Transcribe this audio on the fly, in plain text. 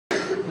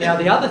Now,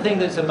 the other thing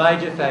that's a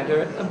major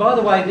factor, and by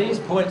the way, these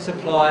points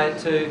apply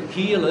to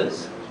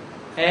healers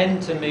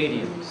and to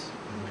mediums.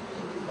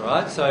 All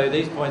right, so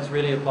these points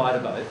really apply to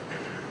both.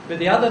 But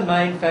the other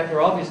main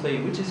factor,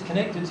 obviously, which is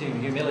connected to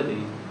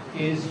humility,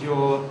 is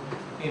your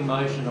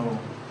emotional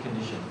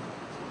condition.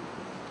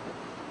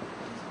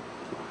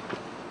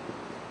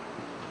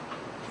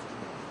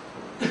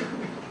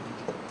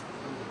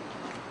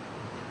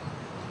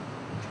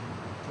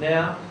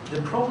 Now,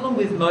 the problem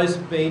with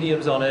most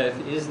mediums on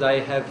earth is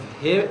they have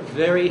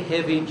very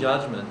heavy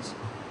judgments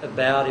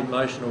about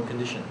emotional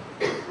condition.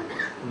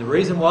 And the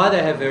reason why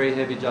they have very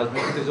heavy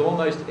judgments is because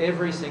almost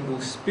every single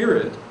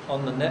spirit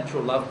on the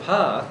natural love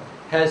path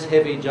has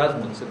heavy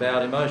judgments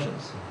about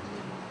emotions.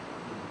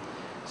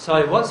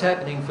 So what's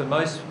happening for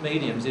most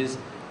mediums is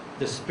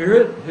the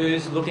spirit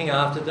who's looking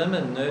after them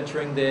and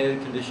nurturing their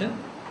condition,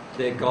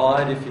 their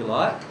guide if you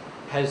like,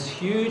 has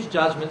huge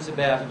judgments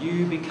about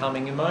you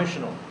becoming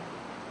emotional.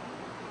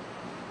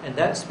 And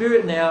that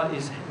spirit now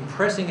is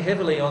impressing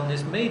heavily on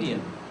this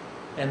medium.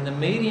 And the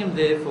medium,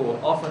 therefore,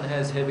 often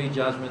has heavy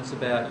judgments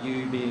about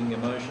you being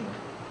emotional.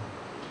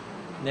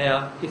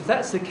 Now, if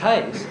that's the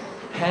case,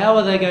 how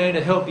are they going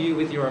to help you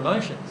with your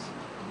emotions?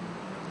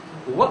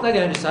 Well, what they're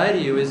going to say to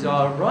you is,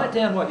 write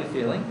down what you're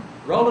feeling,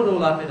 roll it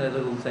all up in a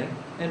little thing,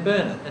 and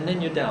burn it, and then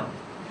you're done.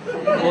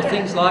 Or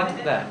things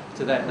like that,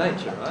 to that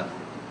nature, right?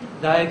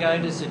 They're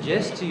going to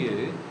suggest to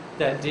you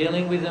that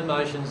dealing with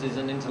emotions is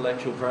an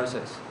intellectual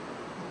process.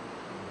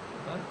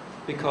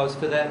 Because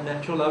for that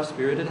natural love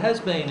spirit, it has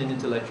been an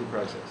intellectual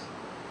process.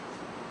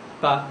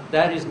 But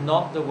that is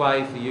not the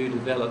way for you to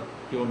develop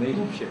your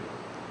mediumship.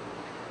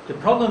 The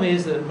problem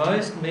is that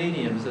most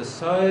mediums are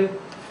so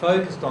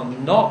focused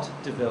on not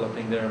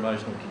developing their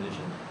emotional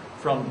condition,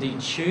 from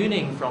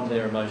detuning from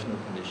their emotional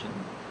condition,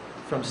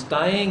 from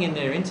staying in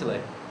their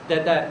intellect,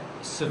 that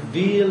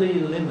severely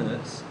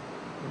limits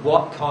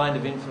what kind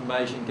of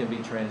information can be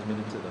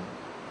transmitted to them.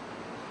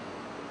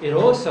 It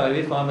also,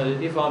 if I'm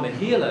a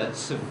healer,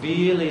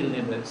 severely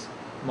limits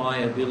my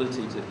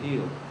ability to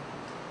heal.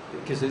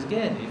 Because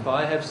again, if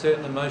I have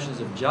certain emotions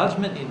of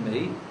judgment in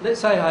me, let's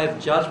say I have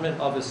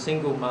judgment of a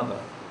single mother.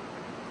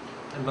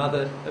 A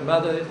mother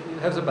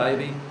has a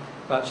baby,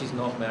 but she's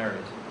not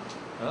married.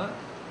 Right?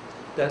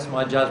 That's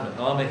my judgment.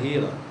 I'm a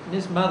healer. And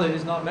this mother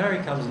who's not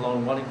married comes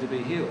along wanting to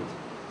be healed.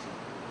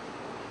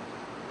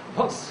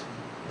 What's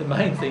the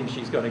main thing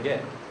she's got to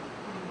get?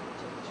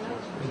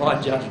 My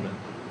judgment.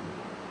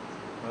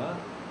 Right?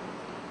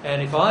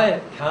 And if I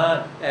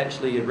can't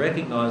actually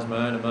recognise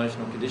my own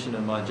emotional condition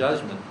and my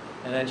judgment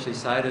and actually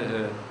say to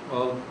her,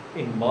 well,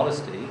 in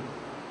modesty,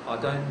 I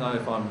don't know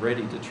if I'm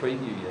ready to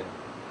treat you yet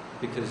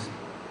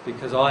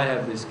because I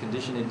have this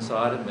condition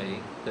inside of me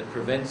that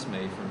prevents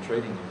me from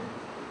treating you.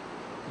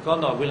 If I'm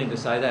not willing to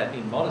say that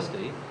in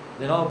modesty,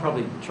 then I'll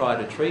probably try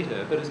to treat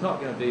her, but it's not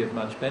going to be of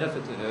much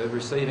benefit to her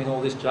receiving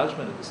all this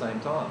judgment at the same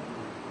time.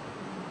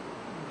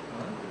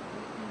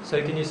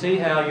 So can you see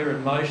how your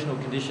emotional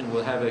condition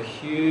will have a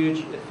huge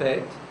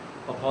effect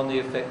upon the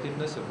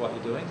effectiveness of what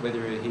you're doing, whether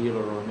you're a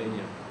healer or a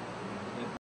medium?